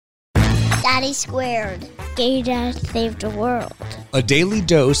Daddy Squared. Gay Dad Saved the World. A daily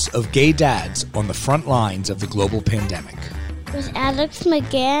dose of gay dads on the front lines of the global pandemic. With Alex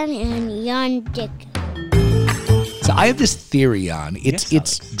McGann and Jan Dick. So I have this theory on.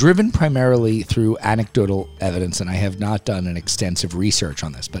 It's driven primarily through anecdotal evidence, and I have not done an extensive research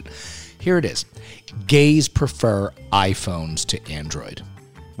on this, but here it is. Gays prefer iPhones to Android.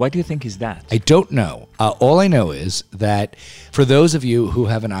 Why do you think is that? I don't know. All I know is that for those of you who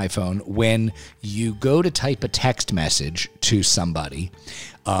have an iPhone, when you go to type a text message to somebody,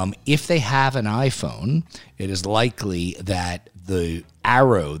 if they have an iPhone, it is likely that the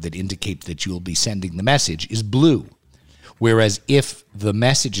arrow that indicates that you will be sending the message is blue. Whereas if the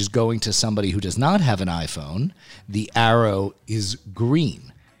message is going to somebody who does not have an iPhone, the arrow is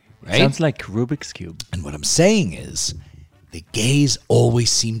green. Right? Sounds like Rubik's Cube. And what I'm saying is, the gays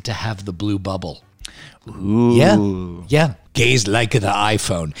always seem to have the blue bubble. Ooh. Yeah. Gays like the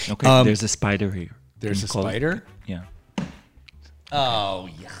iPhone. Okay, there's a spider here. There's a spider? Yeah. Oh,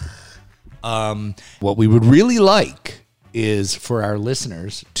 yeah. What we would really like is for our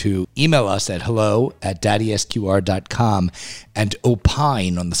listeners to email us at hello@daddysqr.com and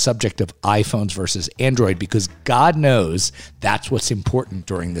opine on the subject of iPhones versus Android, because God knows that's what's important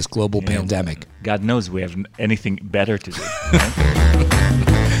during this global pandemic. God knows we have anything better to do. Right?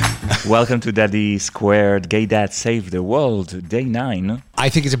 Welcome to Daddy Squared, Gay Dad Save the World, Day 9. I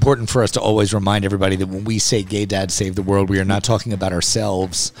think it's important for us to always remind everybody that when we say Gay Dad Save the World, we are not talking about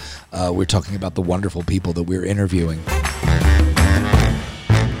ourselves. We're talking about the wonderful people that we're interviewing.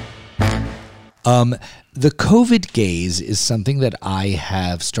 The COVID gaze is something that I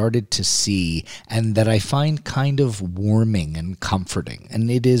have started to see and that I find kind of warming and comforting. And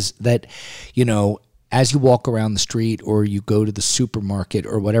it is that, as you walk around the street or you go to the supermarket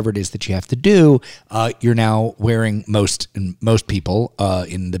or whatever it is that you have to do, you're now wearing, most people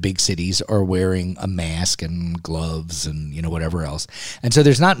in the big cities are wearing a mask and gloves and, whatever else. And so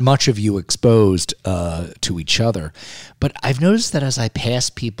there's not much of you exposed to each other. But I've noticed that as I pass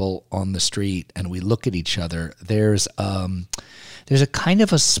people on the street and we look at each other, there's a kind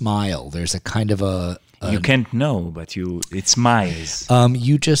of a smile. There's a kind of a... You can't know, but it smiles.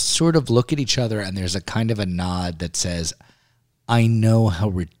 You just sort of look at each other and there's a kind of a nod that says, I know how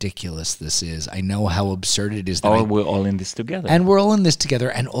ridiculous this is. I know how absurd it is. We're all in this together. And we're all in this together.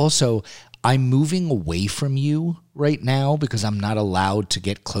 And also, I'm moving away from you right now because I'm not allowed to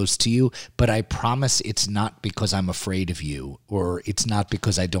get close to you. But I promise it's not because I'm afraid of you or it's not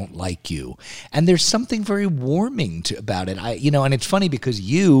because I don't like you. And there's something very warming about it. And it's funny because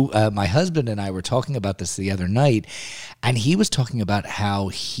my husband and I were talking about this the other night, and he was talking about how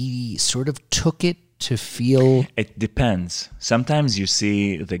he sort of took it to feel... It depends. Sometimes you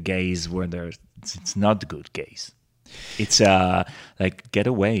see the gays where it's not good gays. It's like, get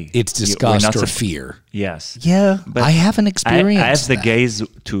away. It's disgust or fear. Yes. Yeah, but I haven't experienced I have the that. gaze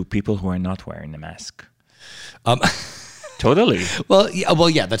to people who are not wearing a mask. Totally. Well,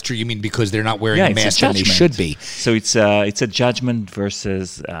 yeah, that's true. You mean because they're not wearing a mask and they should be. So it's a judgment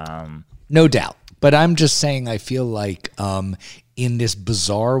versus... No doubt. But I'm just saying I feel like in this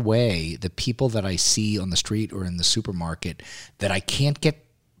bizarre way, the people that I see on the street or in the supermarket that I can't get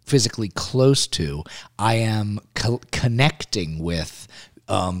physically close to, I am connecting with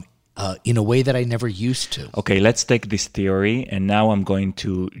in a way that I never used to. Okay, let's take this theory, and now I'm going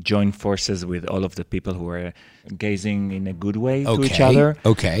to join forces with all of the people who are gazing in a good way to each other.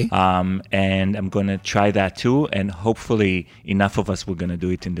 Okay. And I'm going to try that too, and hopefully enough of us, we're going to do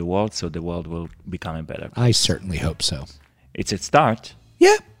it in the world, so the world will become a better place. I certainly hope so. It's a start.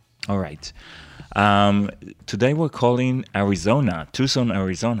 Yeah. All right. Today we're calling Arizona, Tucson,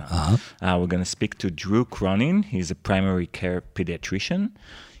 Arizona. We're going to speak to Drew Cronin. He's a primary care pediatrician.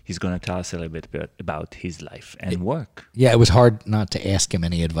 He's going to tell us a little bit about his life and work. Yeah, it was hard not to ask him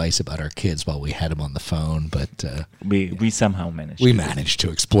any advice about our kids while we had him on the phone, but we somehow managed. We managed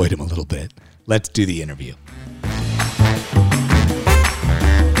to exploit him a little bit. Let's do the interview.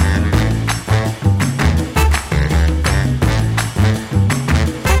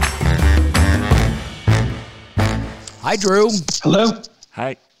 Hi, Drew. Hello.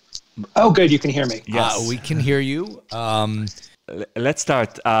 Hi. Oh, good. You can hear me. Yes. We can hear you. Let's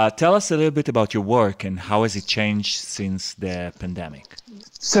start. Tell us a little bit about your work and how has it changed since the pandemic?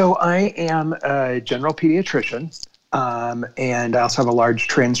 So I am a general pediatrician, and I also have a large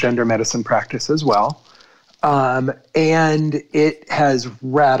transgender medicine practice as well. And it has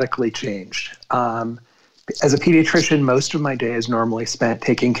radically changed. As a pediatrician, most of my day is normally spent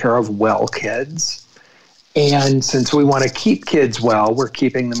taking care of well kids. And since we want to keep kids well, we're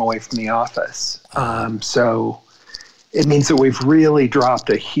keeping them away from the office. So it means that we've really dropped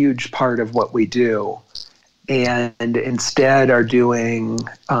a huge part of what we do and instead are doing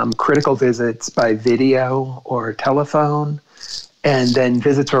critical visits by video or telephone, and then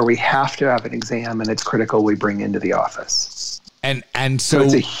visits where we have to have an exam and it's critical we bring into the office. And so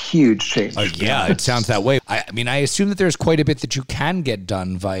it's a huge change. Yeah, it sounds that way. I mean, I assume that there's quite a bit that you can get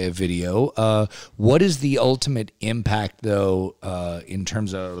done via video. What is the ultimate impact, though, in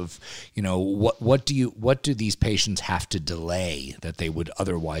terms of, what do these patients have to delay that they would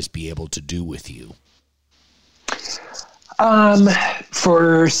otherwise be able to do with you?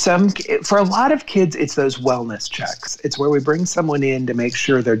 For a lot of kids, it's those wellness checks. It's where we bring someone in to make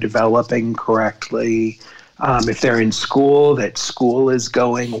sure they're developing correctly. If they're in school, that school is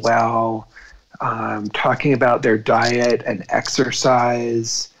going well, talking about their diet and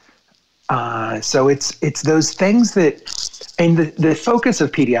exercise. So it's those things that, and the focus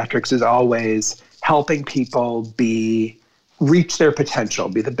of pediatrics is always helping people reach their potential,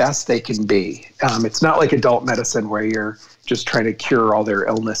 be the best they can be. It's not like adult medicine where you're just trying to cure all their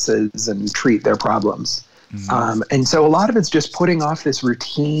illnesses and treat their problems. Mm-hmm. And so a lot of it's just putting off this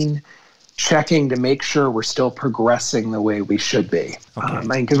routine checking to make sure we're still progressing the way we should be.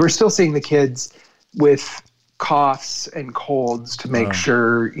 Because we're still seeing the kids with coughs and colds to make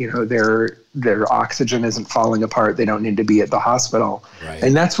sure, their oxygen isn't falling apart. They don't need to be at the hospital. Right.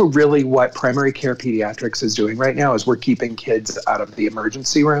 And that's what primary care pediatrics is doing right now, is we're keeping kids out of the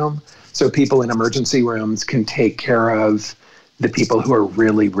emergency room so people in emergency rooms can take care of the people who are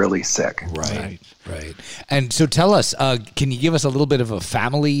really, really sick. Right. And so tell us, can you give us a little bit of a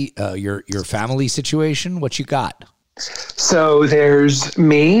family, your family situation? What you got? So there's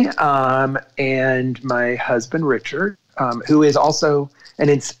me and my husband, Richard, who is also an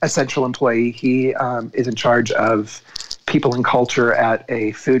essential employee. He is in charge of people and culture at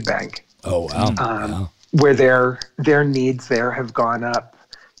a food bank. Oh, wow. Where their needs there have gone up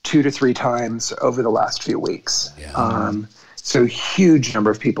 2 to 3 times over the last few weeks. Yeah. So huge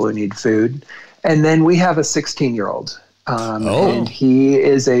number of people who need food. And then we have a 16-year-old, and he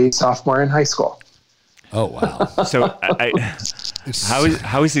is a sophomore in high school. Oh, wow. So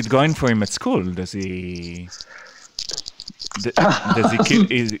how is it going for him at school? Does he keep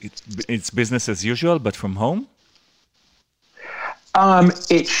it's business as usual, but from home?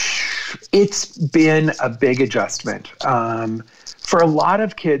 It's been a big adjustment. For a lot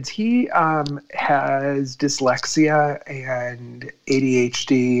of kids, he has dyslexia and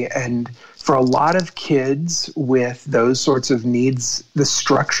ADHD, and for a lot of kids with those sorts of needs, the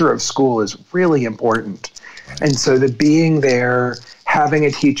structure of school is really important. And so the being there, having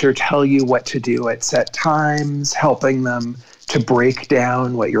a teacher tell you what to do at set times, helping them to break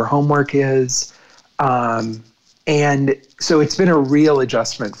down what your homework is. And so it's been a real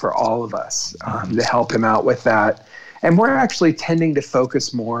adjustment for all of us to help him out with that. And we're actually tending to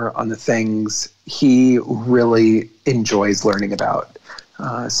focus more on the things he really enjoys learning about.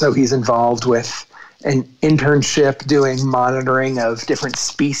 So he's involved with an internship doing monitoring of different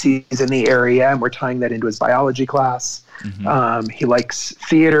species in the area, and we're tying that into his biology class. Mm-hmm. He likes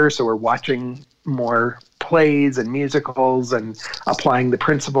theater, so we're watching more plays and musicals and applying the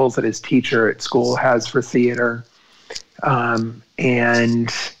principles that his teacher at school has for theater.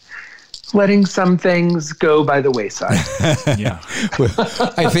 And letting some things go by the wayside. Yeah. Well,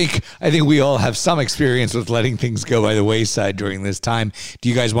 I think we all have some experience with letting things go by the wayside during this time. Do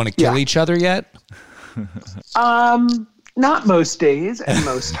you guys want to kill each other yet? Not most days and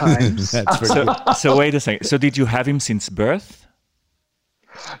most times. So wait a second. So did you have him since birth?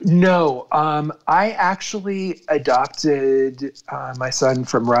 No. I actually adopted my son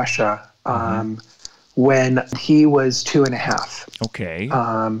from Russia when he was 2.5. Okay.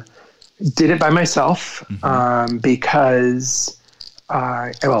 Did it by myself because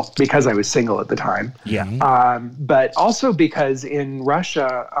I was single at the time. Yeah. But also because in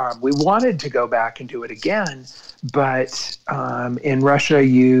Russia, we wanted to go back and do it again. But in Russia,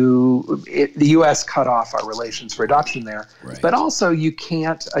 the U.S. cut off our relations for adoption there. Right. But also you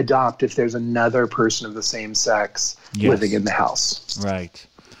can't adopt if there's another person of the same sex living in the house. Right.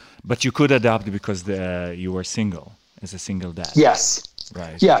 But you could adopt because you were single, as a single dad. Yes.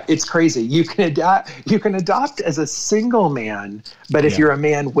 Right. Yeah, it's crazy. You can adopt as a single man, but if you're a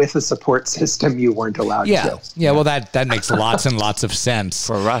man with a support system, you weren't allowed to. Yeah, well, that makes lots and lots of sense.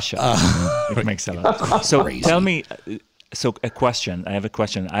 For Russia, it makes a lot. So tell me, a question. I have a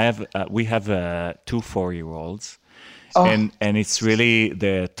question. We have 2 4-year-olds, and it's really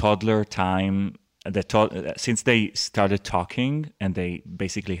the toddler time. Since they started talking and they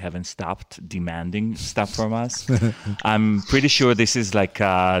basically haven't stopped demanding stuff from us, I'm pretty sure this is like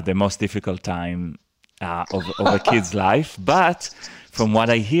the most difficult time of a kid's life. But from what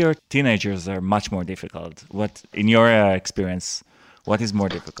I hear, teenagers are much more difficult. What, in your experience, what is more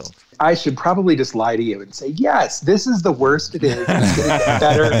difficult? I should probably just lie to you and say, yes, this is the worst it is. It's going to get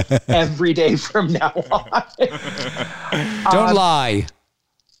better every day from now on. Don't lie.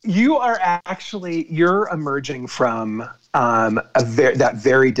 You're emerging from that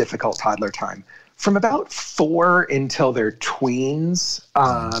very difficult toddler time. From about 4 until they're tweens,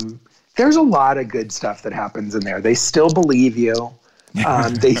 there's a lot of good stuff that happens in there. They still believe you.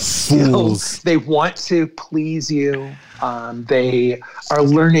 They want to please you. They are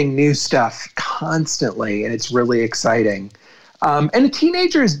learning new stuff constantly, and it's really exciting. And a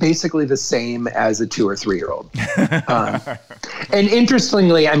teenager is basically the same as a 2 or 3 year old. And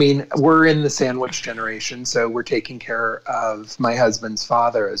interestingly, I mean, we're in the sandwich generation, so we're taking care of my husband's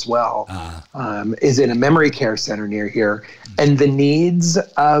father as well, is in a memory care center near here. And the needs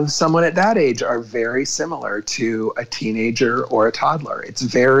of someone at that age are very similar to a teenager or a toddler. It's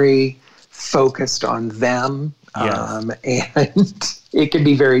very focused on them. And it can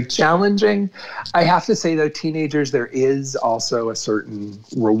be very challenging. I have to say, though, teenagers, there is also a certain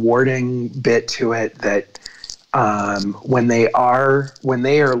rewarding bit to it that when they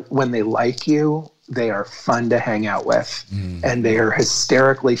like you, they are fun to hang out with, and they are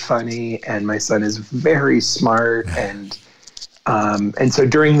hysterically funny. And my son is very smart, and so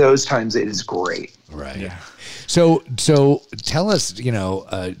during those times, it is great. Right. Yeah. So tell us,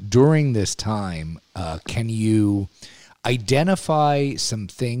 during this time, can you identify some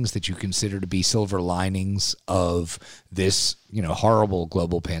things that you consider to be silver linings of this, horrible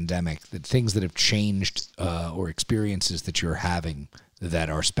global pandemic, that things that have changed or experiences that you're having that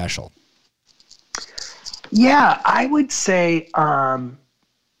are special? Yeah, I would say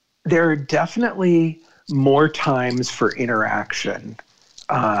there are definitely more times for interaction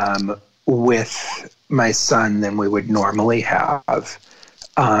with my son than we would normally have.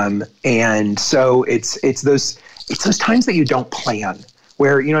 And so it's those times that you don't plan,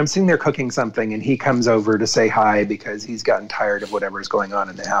 where, I'm sitting there cooking something and he comes over to say hi because he's gotten tired of whatever's going on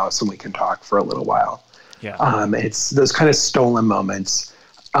in the house, and we can talk for a little while. Yeah. It's those kind of stolen moments.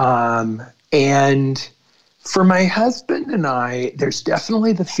 And for my husband and I, there's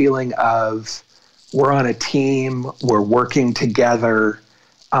definitely the feeling of we're on a team, we're working together,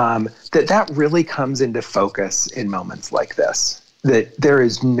 that really comes into focus in moments like this. That there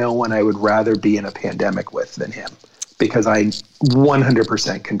is no one I would rather be in a pandemic with than him, because I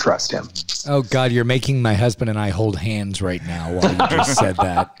 100% can trust him. Oh, God, you're making my husband and I hold hands right now while you just said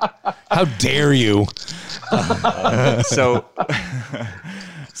that. How dare you? So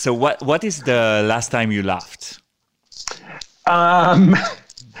what is the last time you laughed?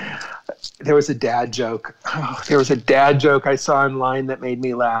 There was a dad joke. There was a dad joke I saw online that made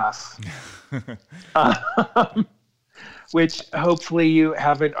me laugh. Which hopefully you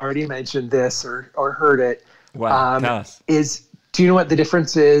haven't already mentioned this or heard it. Wow, tell us. Do you know what the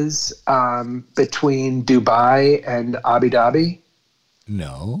difference is between Dubai and Abu Dhabi?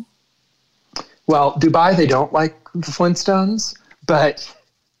 No. Well, Dubai, they don't like the Flintstones, but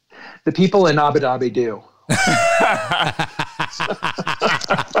the people in Abu Dhabi do.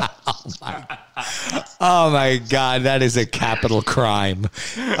 Oh my God, that is a capital crime.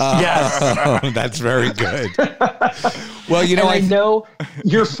 Yes. That's very good. Well, I know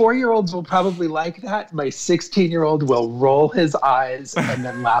your 4-year-olds will probably like that. My 16-year-old will roll his eyes and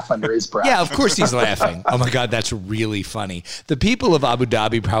then laugh under his breath. Yeah, of course he's laughing. Oh my God, that's really funny. The people of Abu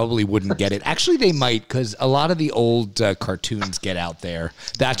Dhabi probably wouldn't get it. Actually, they might, because a lot of the old cartoons get out there.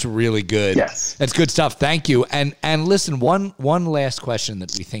 That's really good. Yes. That's good stuff. Thank you. And listen, one last question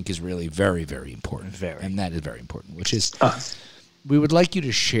that we think is really very, very important. And that is very important, which is we would like you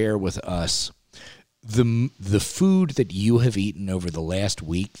to share with us the food that you have eaten over the last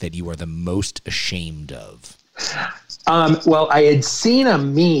week that you are the most ashamed of. Well, I had seen a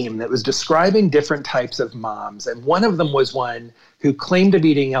meme that was describing different types of moms, and one of them was one who claimed to be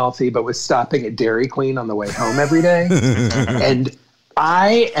eating healthy but was stopping at Dairy Queen on the way home every day. And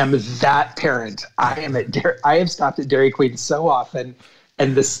I am that parent. I have stopped at Dairy Queen so often,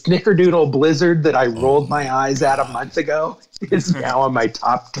 and the Snickerdoodle Blizzard that I rolled my eyes at a month ago is now on my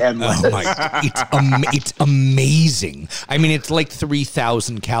top 10 list. Oh my God. It's amazing. I mean, it's like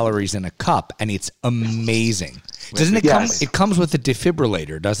 3,000 calories in a cup, and it's amazing. Doesn't it come? It comes with a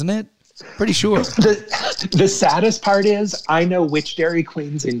defibrillator, doesn't it? Pretty sure. The saddest part is I know which Dairy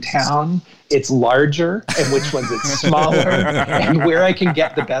Queen's in town it's larger and which ones it's smaller and where I can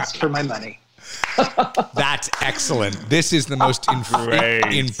get the best for my money. That's excellent. This is the most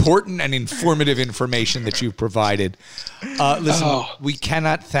important and informative information that you've provided. Listen, we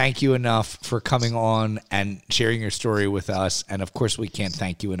cannot thank you enough for coming on and sharing your story with us. And of course, we can't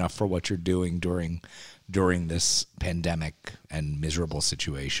thank you enough for what you're doing during this pandemic and miserable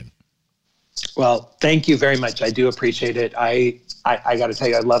situation. Well, thank you very much. I do appreciate it. I got to tell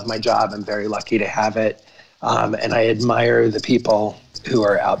you, I love my job. I'm very lucky to have it. And I admire the people who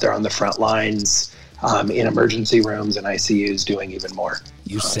are out there on the front lines in emergency rooms and ICUs doing even more.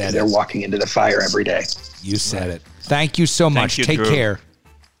 You said it. They're walking into the fire every day. You said it. Thank you so much. Take Drew. care.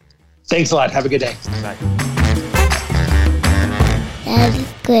 Thanks a lot. Have a good day. Bye. That is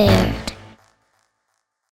clear.